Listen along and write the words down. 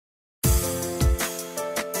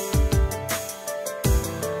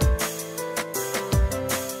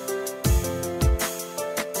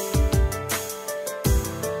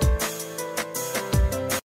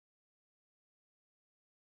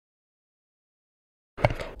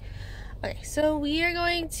Okay, so we are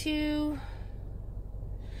going to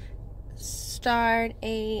start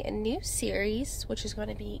a new series, which is going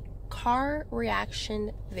to be car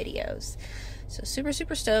reaction videos. So super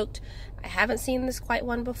stoked. I haven't seen this quite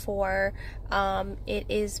one before. It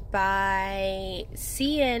is by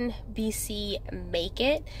CNBC Make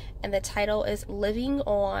It, and the title is Living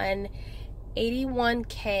on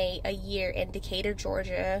 $81K a year in Decatur,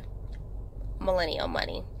 Georgia, Millennial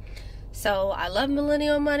Money. So I love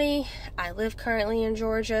millennial money. I live currently in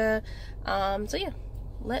Georgia. So yeah,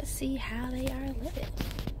 let's see how they are living.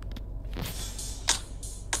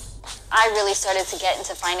 I really started to get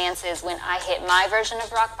into finances when I hit my version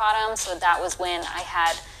of rock bottom. So that was when I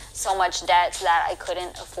had so much debt that I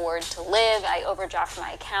couldn't afford to live. I overdrafted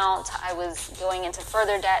my account. I was going into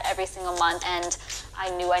further debt every single month, and I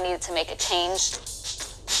knew I needed to make a change.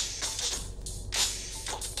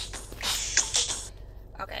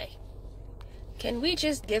 Okay. Can we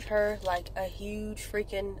just give her like a huge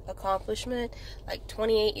freaking accomplishment? Like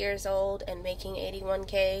 28 years old and making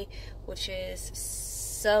 81K, which is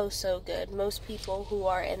so good. Most people who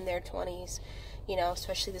are in their 20s, you know,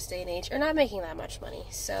 especially this day and age, are not making that much money.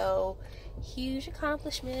 So, huge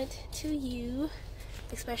accomplishment to you,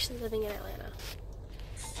 especially living in Atlanta.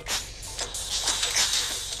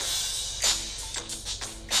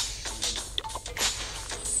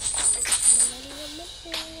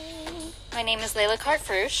 My name is Layla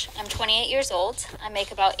Cartfrush. I'm 28 years old. I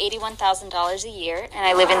make about $81,000 a year, and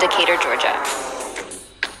I live in Decatur, Georgia.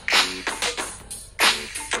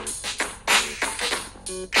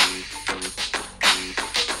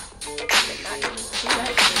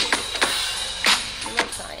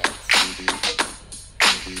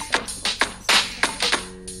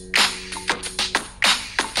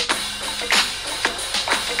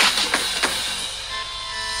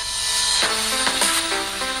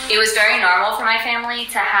 It was very normal for my family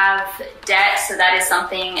to have debt, so that is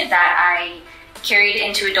something that I carried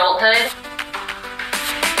into adulthood.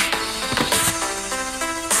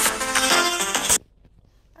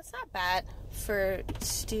 That's not bad for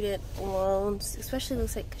student loans, especially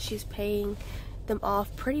looks like she's paying them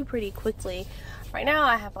off pretty quickly. Right now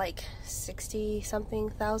I have like $60-something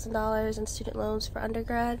thousand in student loans for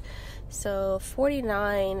undergrad, so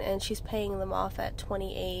 49, and she's paying them off at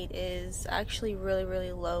 28 is actually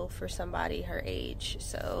really low for somebody her age.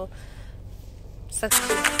 So sucks.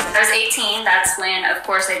 I was 18, that's when of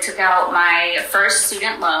course I took out my first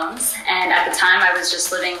student loans, and at the time I was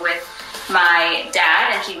just living with my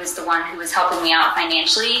dad, and he was the one who was helping me out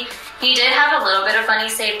financially. He did have a little bit of money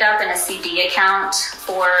saved up in a CD account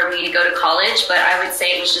for me to go to college, but I would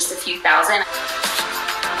say it was just a few thousand.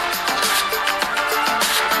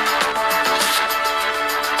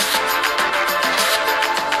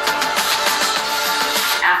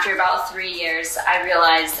 After about 3 years, I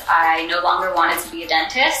realized I no longer wanted to be a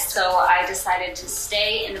dentist, so I decided to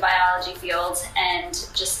stay in the biology field and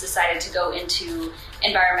just decided to go into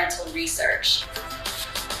environmental research.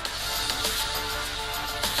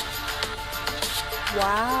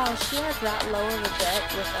 Wow, she has that low of a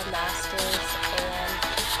debt with a master's and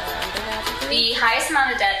an undergrad degree? The highest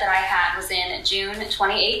amount of debt that I had was in June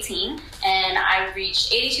 2018, and I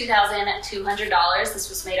reached $82,200. This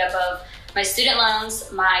was made up of my student loans,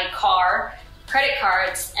 my car, credit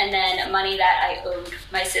cards, and then money that I owed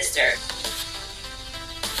my sister.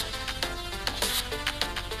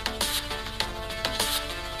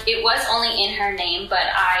 It was only in her name, but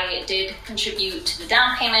I did contribute to the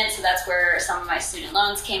down payment, so that's where some of my student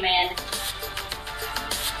loans came in. Took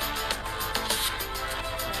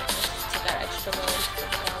out extra loans for the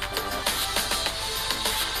down payment.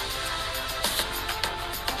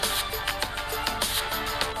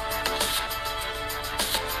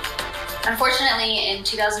 Unfortunately, in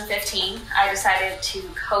 2015, I decided to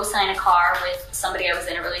co-sign a car with somebody I was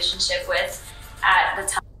in a relationship with at the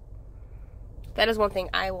time. That is one thing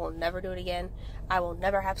I will never do it again. I will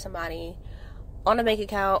never have somebody on a bank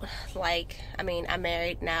account. Like, I mean, I'm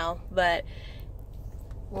married now, but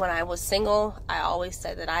when I was single, I always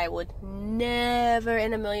said that I would never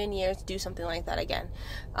in a million years do something like that again.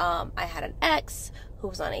 I had an ex who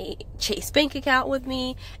was on a Chase bank account with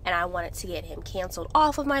me, and I wanted to get him canceled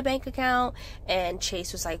off of my bank account, and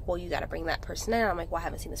Chase was like, well, you gotta bring that person in. I'm like, well, I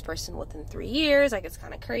haven't seen this person within 3 years. Like, it's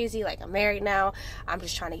kind of crazy. Like, I'm married now. I'm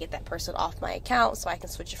just trying to get that person off my account so I can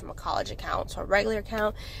switch it from a college account to a regular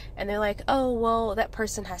account. And they're like, oh, well, that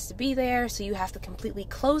person has to be there, so you have to completely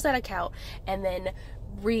close that account and then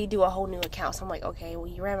redo a whole new account. So I'm like, okay, well,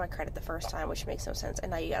 you ran my credit the first time, which makes no sense, and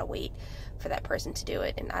now you gotta wait for that person to do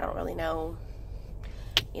it, and I don't really know.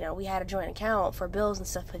 You know, we had a joint account for bills and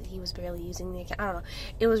stuff, but he was barely using the account. I don't know.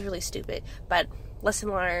 It was really stupid. But lesson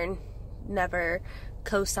learned, never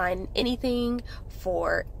co-sign anything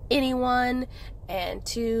for anyone. And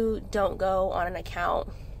 2, don't go on an account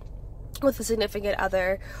with a significant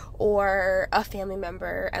other or a family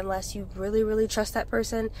member unless you really, really trust that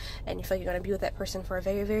person and you feel like you're going to be with that person for a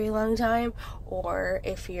very, very long time, or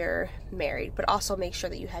if you're married. But also make sure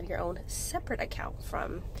that you have your own separate account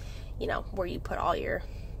from, you know, where you put all your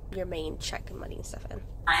main check and money and stuff in.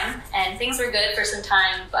 And things were good for some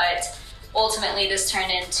time, but ultimately this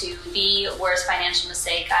turned into the worst financial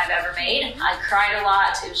mistake I've ever made. I cried a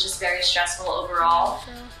lot. It was just very stressful overall.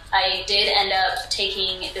 I did end up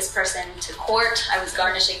taking this person to court. I was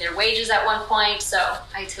garnishing their wages at one point, so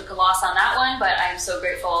I took a loss on that one, but I'm so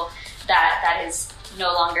grateful that that is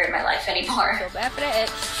no longer in my life anymore. So bad for that.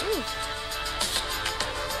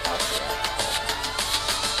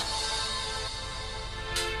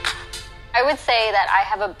 I would say that I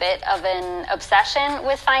have a bit of an obsession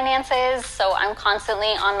with finances, so I'm constantly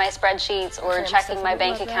on my spreadsheets or checking my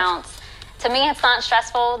bank accounts. To me, it's not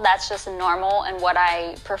stressful. That's just normal and what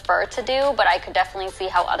I prefer to do, but I could definitely see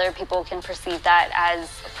how other people can perceive that as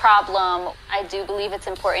a problem. I do believe it's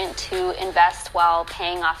important to invest while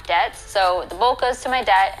paying off debts. So the bulk goes to my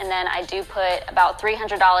debt, and then I do put about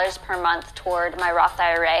 $300 per month toward my Roth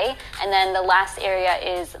IRA, and then the last area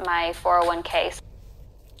is my 401k.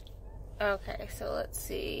 Okay, so let's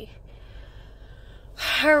see.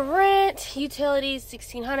 Her rent, utilities,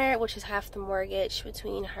 $1,600, which is half the mortgage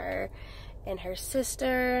between her and her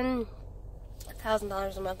sister.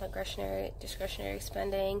 $1,000 a month on discretionary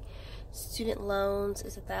spending. Student loans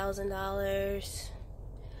is $1,000.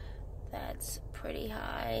 That's pretty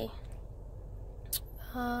high.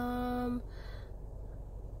 I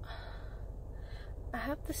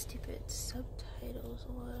have the stupid subtitles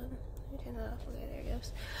one. Turn that off. Okay, there it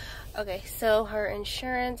goes. Okay, so her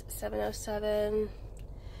insurance, $707.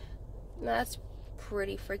 That's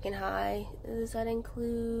pretty freaking high. Does that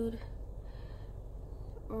include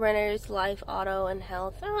renters, life, auto, and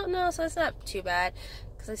health? Oh no, so it's not too bad,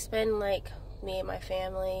 because I spend, like, me and my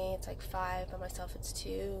family, it's like 5, by myself it's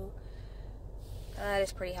 2. That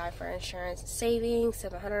is pretty high for insurance. Savings,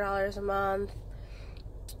 $700 a month.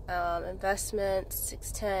 Investments,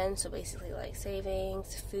 $610, so basically like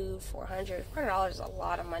savings. Food, $400. $400 is a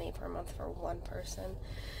lot of money per month for one person.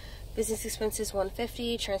 Business expenses,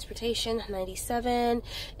 $150. Transportation, $97.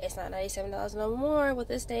 It's not $97 no more with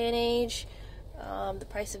this day and age. The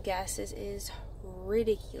price of gases is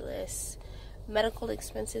ridiculous. Medical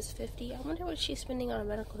expenses, $50. I wonder what she's spending on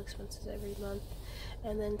medical expenses every month.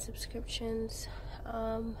 And then subscriptions,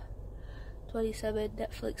 $27,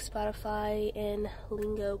 Netflix, Spotify, and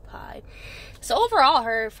Lingo Pie. So overall,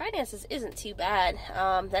 her finances isn't too bad.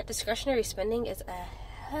 That discretionary spending is a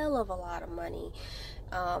hell of a lot of money.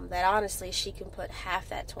 That honestly, she can put half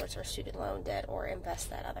that towards her student loan debt or invest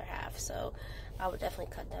that other half. So I would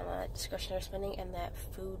definitely cut down on that discretionary spending, and that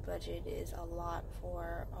food budget is a lot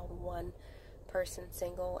for a one person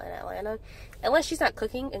single in Atlanta. Unless she's not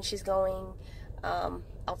cooking and she's going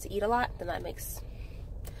out to eat a lot, then that makes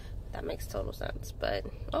total sense. But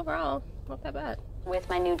overall, not that bad. With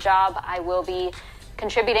my new job, I will be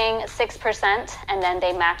contributing 6%, and then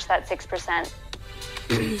they match that 6%.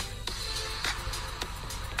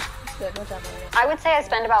 I would say I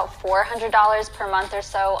spend about $400 per month or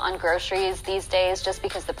so on groceries these days, just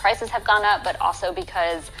because the prices have gone up, but also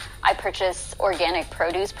because I purchase organic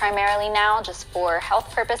produce primarily now, just for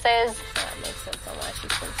health purposes. That makes sense on why she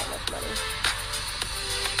spends so much money.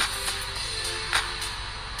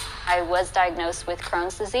 I was diagnosed with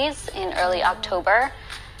Crohn's disease in early October,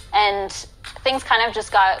 and things kind of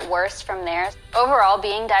just got worse from there. Overall,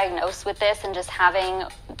 being diagnosed with this and just having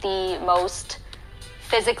the most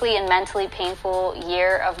physically and mentally painful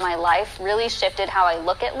year of my life really shifted how I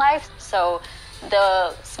look at life. So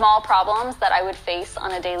the small problems that I would face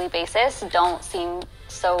on a daily basis don't seem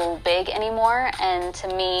so big anymore. And to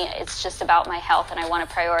me, it's just about my health, and I want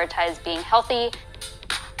to prioritize being healthy.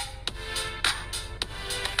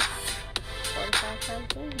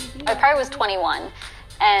 I probably was 21,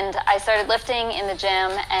 and I started lifting in the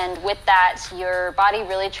gym, and with that, your body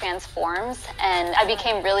really transforms, and I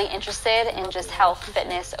became really interested in just health,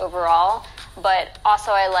 fitness overall, but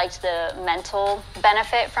also I liked the mental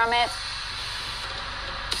benefit from it.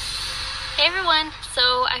 Hey everyone,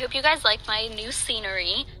 so I hope you guys like my new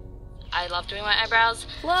scenery. I love doing my eyebrows.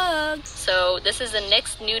 Plug! So this is a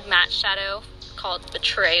NYX Nude Matte Shadow called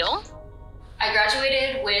Betrayal. I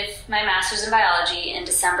graduated with my master's in biology in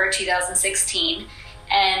December 2016,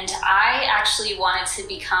 and I actually wanted to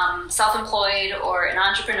become self-employed or an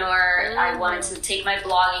entrepreneur. I wanted to take my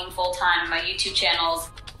blogging full-time, my YouTube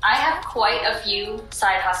channels. I have quite a few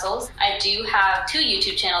side hustles. I do have 2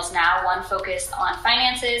 YouTube channels now, one focused on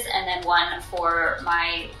finances and then one for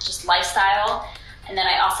my just lifestyle. And then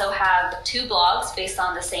I also have 2 blogs based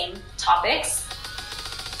on the same topics.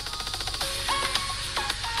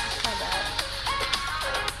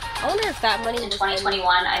 I wonder if that money in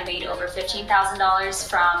 2021, I made over $15,000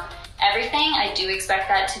 from everything. I do expect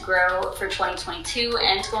that to grow for 2022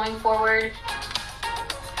 and going forward.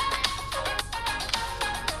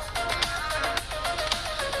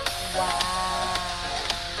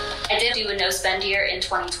 I did do a no spend year in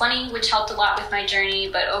 2020, which helped a lot with my journey,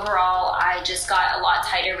 but overall I just got a lot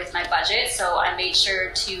tighter with my budget. So I made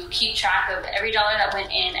sure to keep track of every dollar that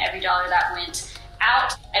went in, every dollar that went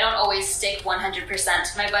out. I don't always stick 100%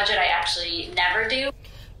 to my budget. I actually never do.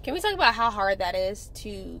 Can we talk about how hard that is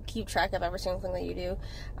to keep track of every single thing that you do?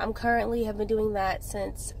 I'm currently have been doing that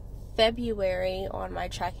since February on my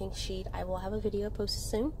tracking sheet. I will have a video posted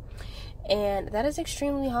soon. And that is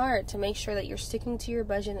extremely hard to make sure that you're sticking to your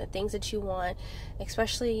budget and the things that you want,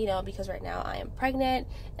 especially, you know, because right now I am pregnant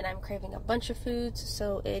and I'm craving a bunch of foods.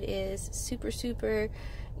 So it is super,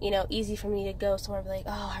 you know, easy for me to go somewhere and be like,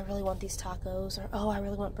 oh, I really want these tacos, or oh, I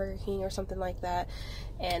really want Burger King or something like that.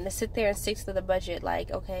 And to sit there and stick to the budget,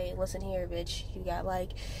 like, okay, listen here, bitch, you got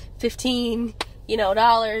like $15, you know,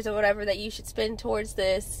 dollars or whatever that you should spend towards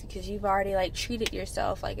this, because you've already like treated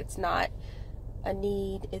yourself like it's not a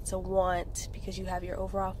need, it's a want, because you have your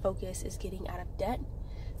overall focus is getting out of debt.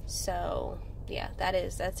 So yeah,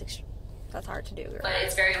 that's hard to do, right? But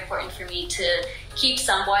it's very important for me to keep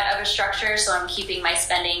somewhat of a structure, so I'm keeping my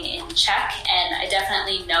spending in check, and I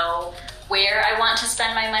definitely know where I want to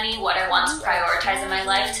spend my money, what I want to prioritize in my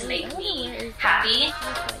life to make me happy.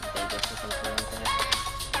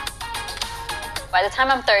 By the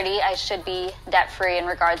time I'm 30, I should be debt-free in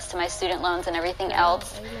regards to my student loans and everything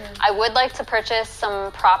else. I would like to purchase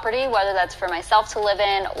some property, whether that's for myself to live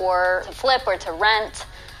in or to flip or to rent.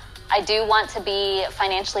 I do want to be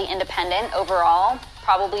financially independent overall,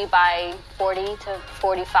 probably by 40 to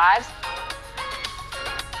 45.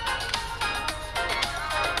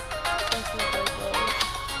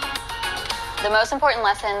 The most important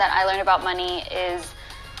lesson that I learned about money is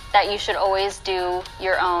that you should always do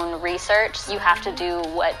your own research. You have to do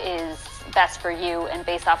what is best for you and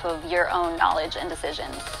based off of your own knowledge and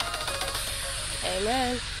decisions.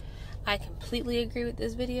 Amen. I completely agree with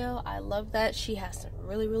this video. I love that she has some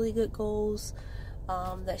really good goals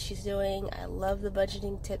that she's doing. I love the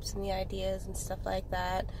budgeting tips and the ideas and stuff like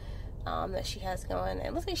that that she has going. And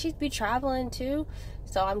it looks like she'd be traveling too.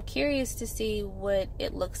 So I'm curious to see what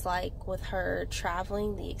it looks like with her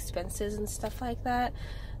traveling, the expenses and stuff like that.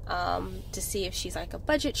 To see if she's like a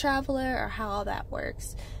budget traveler or how all that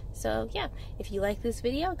works. So yeah, if you like this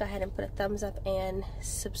video, go ahead and put a thumbs up and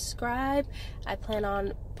subscribe. I plan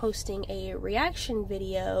on posting a reaction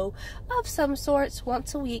video of some sorts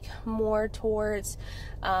once a week, more towards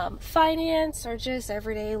finance or just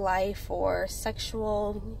everyday life or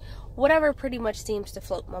sexual, whatever pretty much seems to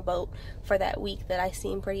float my boat for that week that I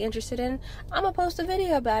seem pretty interested in. I'm gonna post a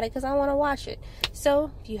video about it because I want to watch it.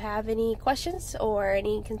 So if you have any questions or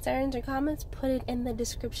any concerns or comments, put it in the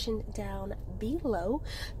description down below.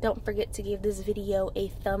 Don't forget to give this video a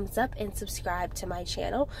thumbs up and subscribe to my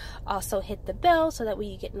channel. Also hit the bell so that way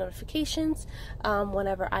you get notifications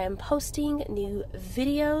whenever I am posting new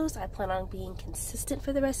videos. I plan on being consistent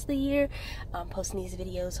for the rest of the year, posting these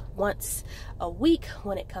videos once a week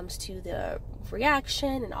when it comes to the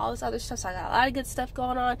reaction and all this other stuff. So I got a lot of good stuff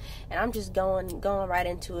going on, and I'm just going right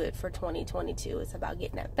into it for 2022. It's about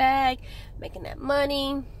getting that bag, making that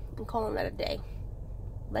money, and calling that a day.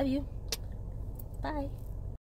 Love you. Bye.